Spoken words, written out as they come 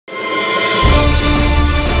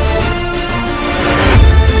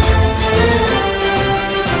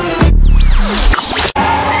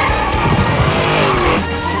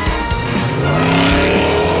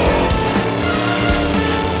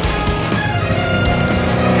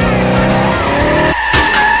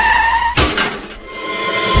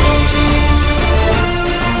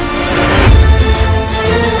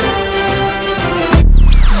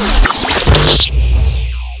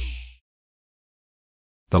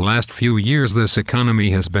last few years this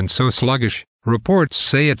economy has been so sluggish. Reports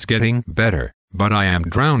say it's getting better, but I am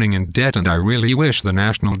drowning in debt and I really wish the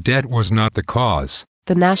national debt was not the cause.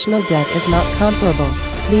 The national debt is not comparable.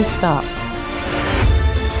 Please stop.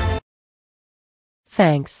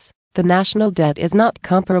 Thanks. The national debt is not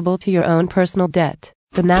comparable to your own personal debt.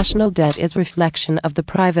 The national debt is reflection of the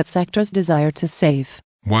private sector's desire to save.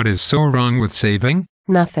 What is so wrong with saving?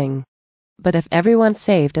 Nothing. But if everyone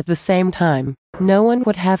saved at the same time, no one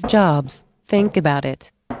would have jobs. Think about it.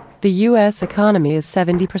 The U.S. economy is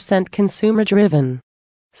 70% consumer-driven.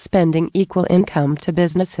 Spending equal income to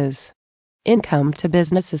businesses. Income to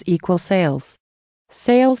businesses equal sales.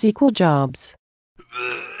 Sales equal jobs.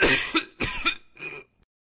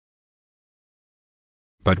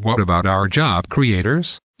 But what about our job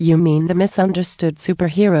creators? You mean the misunderstood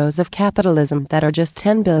superheroes of capitalism that are just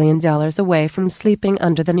 $10 billion away from sleeping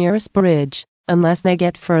under the nearest bridge, unless they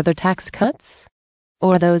get further tax cuts?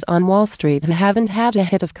 Or those on Wall Street who haven't had a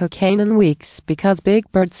hit of cocaine in weeks because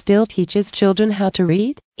Big Bird still teaches children how to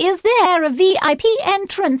read? Is there a VIP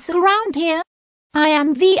entrance around here? I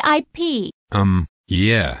am VIP.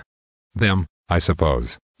 Yeah. Them, I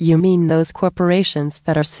suppose. You mean those corporations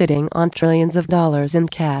that are sitting on trillions of dollars in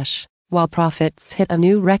cash, while profits hit a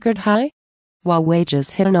new record high? While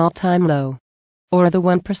wages hit an all-time low? Or the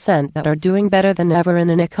 1% that are doing better than ever in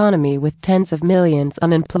an economy with tens of millions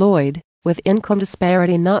unemployed, with income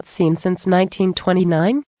disparity not seen since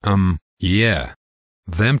 1929? Yeah.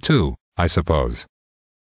 Them too, I suppose.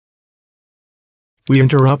 We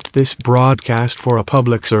interrupt this broadcast for a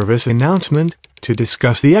public service announcement to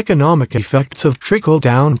discuss the economic effects of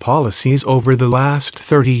trickle-down policies over the last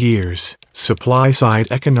 30 years. Supply-side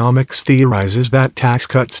economics theorizes that tax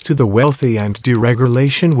cuts to the wealthy and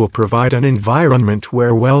deregulation will provide an environment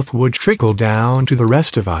where wealth would trickle down to the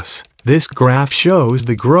rest of us. This graph shows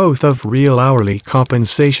the growth of real hourly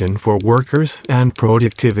compensation for workers and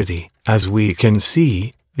productivity. As we can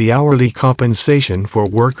see, the hourly compensation for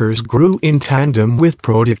workers grew in tandem with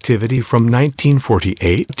productivity from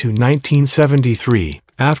 1948 to 1973.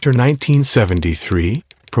 After 1973,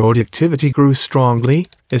 productivity grew strongly,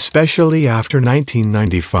 especially after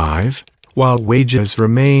 1995, while wages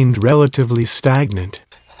remained relatively stagnant.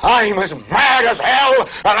 I'm as mad as hell,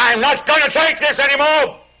 and I'm not gonna take this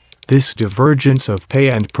anymore! This divergence of pay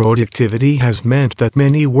and productivity has meant that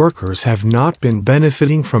many workers have not been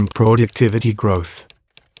benefiting from productivity growth.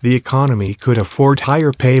 The economy could afford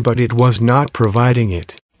higher pay, but it was not providing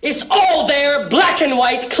it. It's all there, black and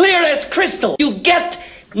white, clear as crystal. You get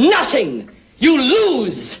nothing. You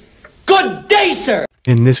lose. Good day, sir.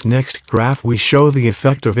 In this next graph we show the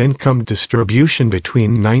effect of income distribution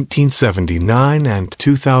between 1979 and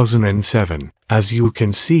 2007. As you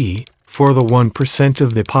can see, for the 1%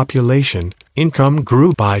 of the population, income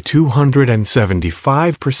grew by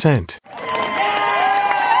 275%.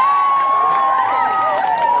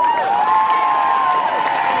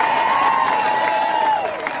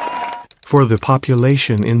 For the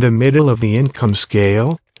population in the middle of the income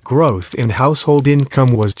scale, growth in household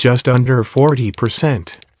income was just under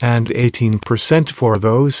 40%, and 18% for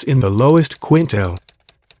those in the lowest quintile.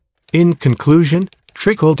 In conclusion,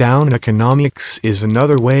 trickle-down economics is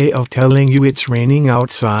another way of telling you it's raining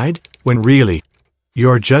outside, when really,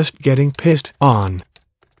 you're just getting pissed on.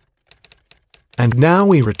 And now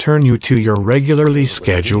we return you to your regularly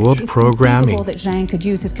scheduled programming. It's conceivable that Zhang could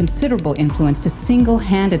use his considerable influence to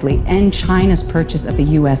single-handedly end China's purchase of the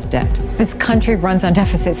U.S. debt. This country runs on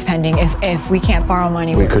deficit spending. If we can't borrow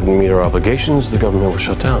money, we couldn't meet our obligations, the government would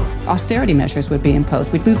shut down. Austerity measures would be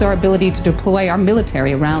imposed. We'd lose our ability to deploy our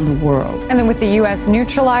military around the world. And then with the U.S.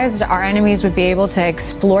 neutralized, our enemies would be able to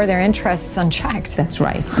explore their interests unchecked. That's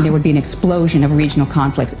right. And there would be an explosion of regional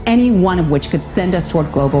conflicts, any one of which could send us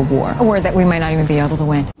toward global war. A war that we might not even be able to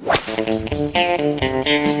win.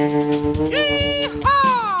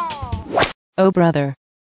 Oh, brother.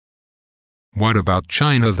 What about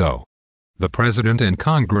China, though? The president and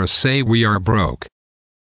Congress say we are broke.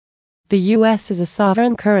 The U.S. is a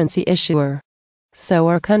sovereign currency issuer. So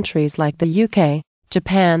are countries like the UK,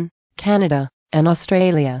 Japan, Canada, and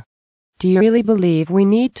Australia. Do you really believe we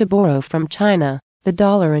need to borrow from China, the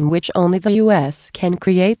dollar in which only the U.S. can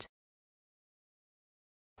create?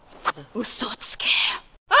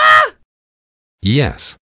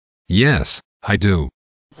 Yes. Yes, I do.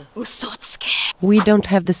 We don't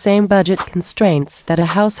have the same budget constraints that a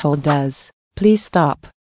household does. Please stop.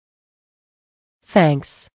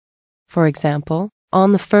 Thanks. For example,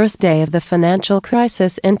 on the first day of the financial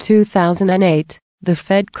crisis in 2008, the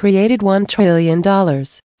Fed created $1 trillion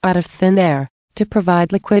out of thin air to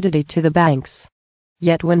provide liquidity to the banks.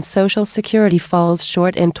 Yet when Social Security falls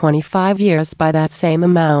short in 25 years by that same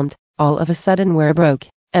amount, all of a sudden we're broke,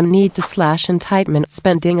 and need to slash entitlement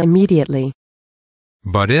spending immediately.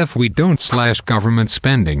 But if we don't slash government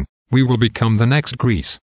spending, we will become the next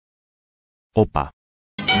Greece. Opa.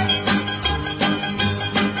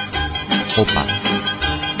 Opa.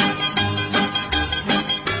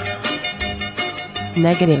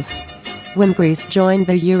 Negative. When Greece joined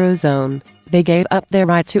the Eurozone, they gave up their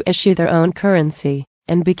right to issue their own currency,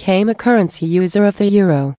 and became a currency user of the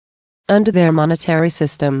euro. Under their monetary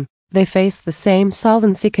system, they face the same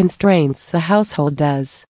solvency constraints a household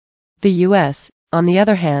does. The US, on the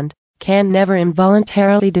other hand, can never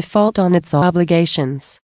involuntarily default on its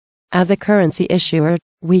obligations. As a currency issuer,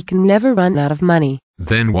 we can never run out of money.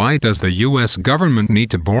 Then why does the US government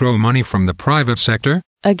need to borrow money from the private sector?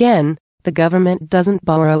 Again, the government doesn't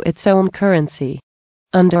borrow its own currency.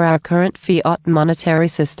 Under our current fiat monetary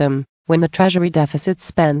system, when the Treasury deficit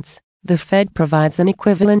spends, the Fed provides an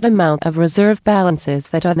equivalent amount of reserve balances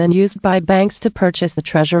that are then used by banks to purchase the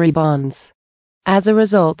Treasury bonds. As a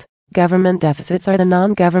result, government deficits are the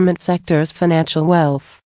non-government sector's financial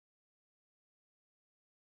wealth.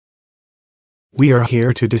 We are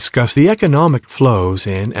here to discuss the economic flows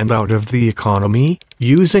in and out of the economy,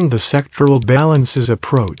 using the sectoral balances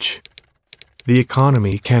approach. The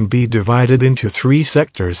economy can be divided into three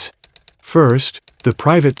sectors. First, the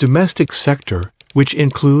private domestic sector, which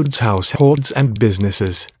includes households and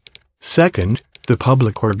businesses. Second, the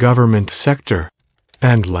public or government sector.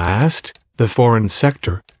 And last, the foreign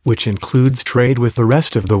sector, which includes trade with the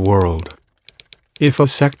rest of the world. If a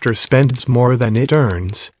sector spends more than it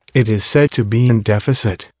earns, it is said to be in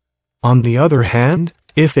deficit. On the other hand,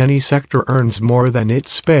 if any sector earns more than it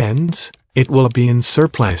spends, it will be in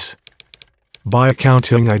surplus. By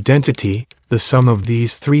accounting identity, the sum of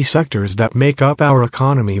these three sectors that make up our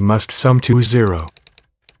economy must sum to zero.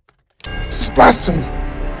 This is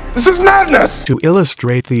blasphemy! This is madness! To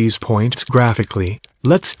illustrate these points graphically,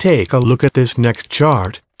 let's take a look at this next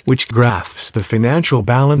chart, which graphs the financial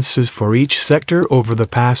balances for each sector over the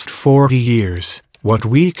past 40 years. What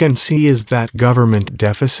we can see is that government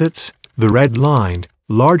deficits, the red line,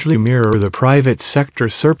 largely mirror the private sector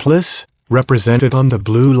surplus, represented on the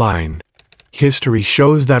blue line. History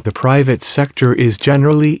shows that the private sector is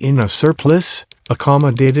generally in a surplus,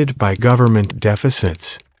 accommodated by government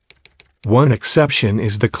deficits. One exception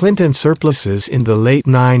is the Clinton surpluses in the late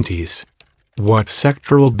 90s. What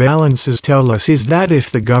sectoral balances tell us is that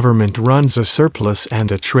if the government runs a surplus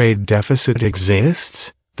and a trade deficit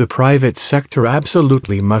exists, the private sector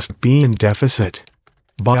absolutely must be in deficit.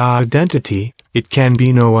 By identity, it can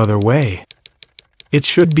be no other way. It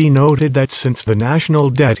should be noted that since the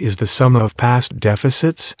national debt is the sum of past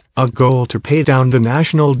deficits, a goal to pay down the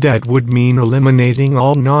national debt would mean eliminating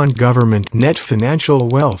all non-government net financial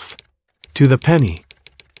wealth. To the penny.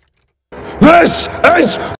 This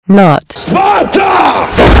is not Sparta!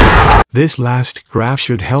 This last graph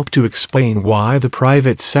should help to explain why the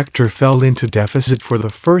private sector fell into deficit for the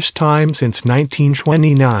first time since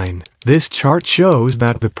 1929. This chart shows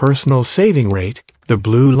that the personal saving rate, the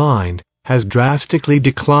blue line, has drastically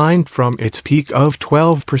declined from its peak of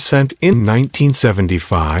 12% in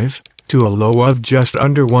 1975 to a low of just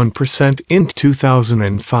under 1% in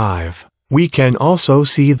 2005. We can also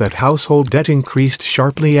see that household debt increased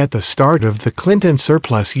sharply at the start of the Clinton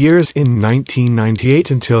surplus years in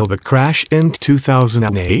 1998 until the crash in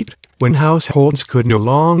 2008, when households could no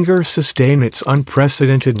longer sustain its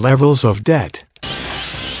unprecedented levels of debt.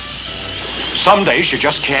 Some days you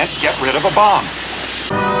just can't get rid of a bomb.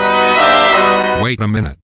 Wait a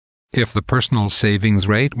minute. If the personal savings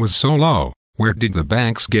rate was so low, where did the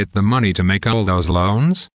banks get the money to make all those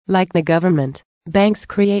loans? Like the government, banks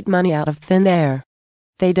create money out of thin air.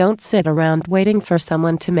 They don't sit around waiting for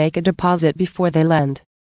someone to make a deposit before they lend.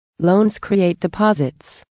 Loans create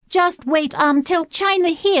deposits. Just wait until China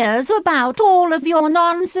hears about all of your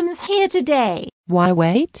nonsense here today. Why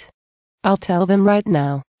wait? I'll tell them right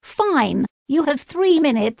now. Fine, you have 3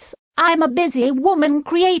 minutes. I'm a busy woman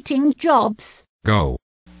creating jobs. Go.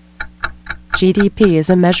 GDP is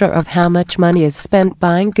a measure of how much money is spent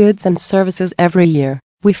buying goods and services every year.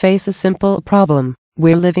 We face a simple problem.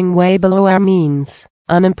 We're living way below our means.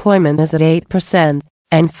 Unemployment is at 8%,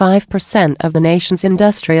 and 5% of the nation's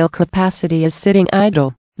industrial capacity is sitting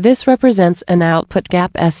idle. This represents an output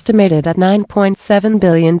gap estimated at $9.7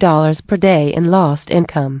 billion per day in lost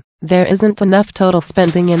income. There isn't enough total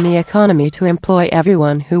spending in the economy to employ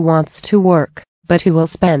everyone who wants to work, but who will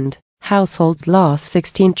spend. Households lost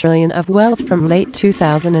 $16 trillion of wealth from late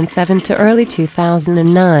 2007 to early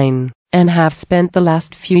 2009, and have spent the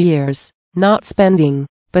last few years not spending.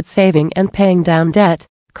 but saving and paying down debt,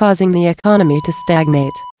 causing the economy to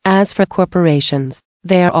stagnate. As for corporations,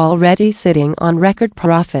 they are already sitting on record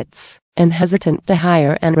profits, and hesitant to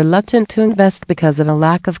hire and reluctant to invest because of a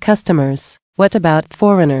lack of customers. What about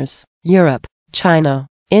foreigners? Europe, China,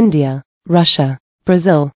 India, Russia,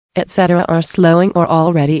 Brazil, etc. are slowing or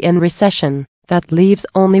already in recession. That leaves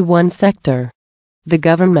only one sector: the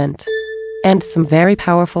government. And some very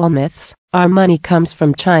powerful myths. Our money comes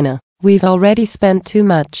from China. We've already spent too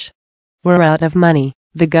much. We're out of money.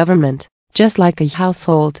 The government, just like a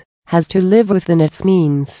household, has to live within its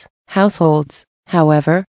means. Households,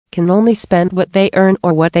 however, can only spend what they earn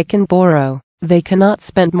or what they can borrow. They cannot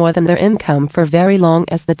spend more than their income for very long,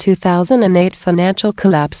 as the 2008 financial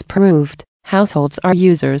collapse proved. Households are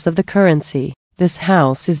users of the currency. This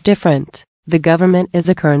house is different. The government is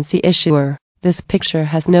a currency issuer. This picture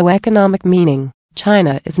has no economic meaning.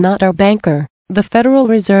 China is not our banker. The Federal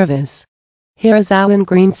Reserve is. Here is Alan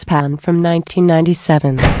Greenspan from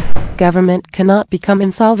 1997. Government cannot become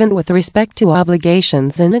insolvent with respect to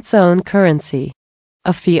obligations in its own currency.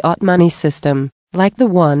 A fiat money system, like the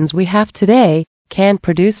ones we have today, can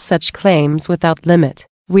produce such claims without limit.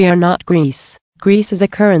 We are not Greece. Greece is a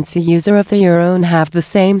currency user of the euro and have the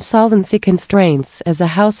same solvency constraints as a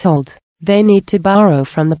household. They need to borrow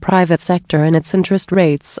from the private sector, and its interest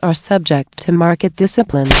rates are subject to market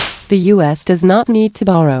discipline. The US does not need to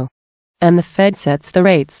borrow, and the Fed sets the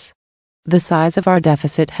rates. The size of our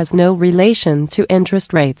deficit has no relation to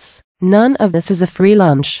interest rates. None of this is a free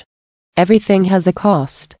lunch. Everything has a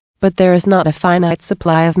cost, but there is not a finite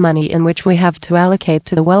supply of money in which we have to allocate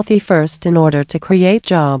to the wealthy first in order to create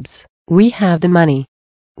jobs. We have the money.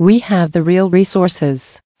 We have the real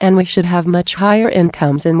resources, and we should have much higher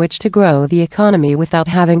incomes in which to grow the economy without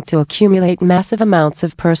having to accumulate massive amounts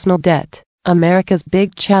of personal debt. America's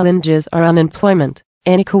big challenges are unemployment,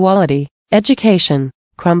 inequality, education,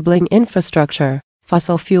 crumbling infrastructure,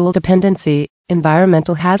 fossil fuel dependency,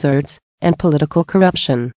 environmental hazards, and political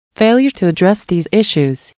corruption. Failure to address these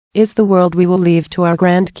issues is the world we will leave to our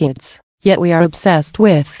grandkids. Yet we are obsessed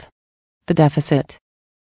with the deficit.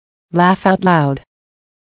 Laugh out loud.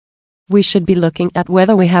 We should be looking at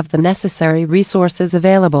whether we have the necessary resources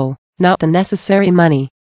available, not the necessary money.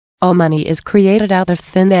 All money is created out of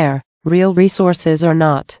thin air, real resources are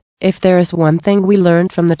not. If there is one thing we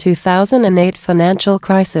learned from the 2008 financial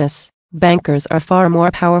crisis, bankers are far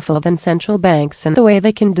more powerful than central banks in the way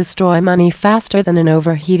they can destroy money faster than an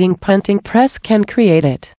overheating printing press can create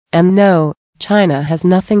it. And no, China has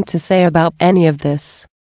nothing to say about any of this.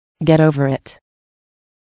 Get over it.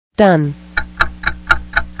 Done.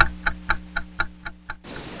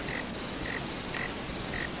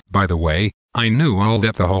 By the way, I knew all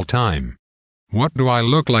that the whole time. What do I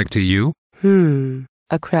look like to you?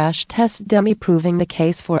 A crash test dummy proving the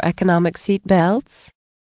case for economic seat belts?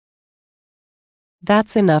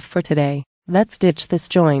 That's enough for today. Let's ditch this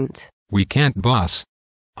joint. We can't, boss.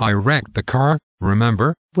 I wrecked the car,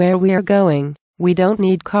 remember? Where we are going, we don't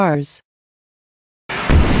need cars.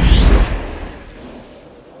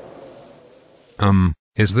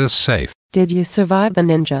 Is this safe? Did you survive the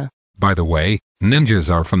ninja? By the way, ninjas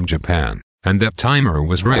are from Japan, and that timer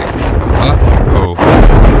was rigged. Uh-oh.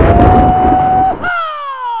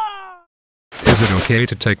 Is it okay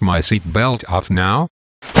to take my seat belt off now?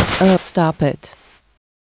 Oh, stop it.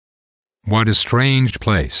 What a strange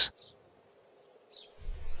place.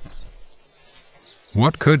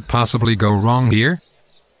 What could possibly go wrong here?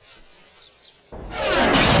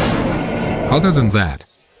 Other than that.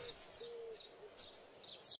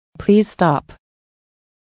 Please stop.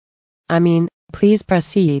 I mean, please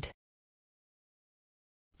proceed.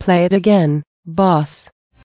 Play it again, boss.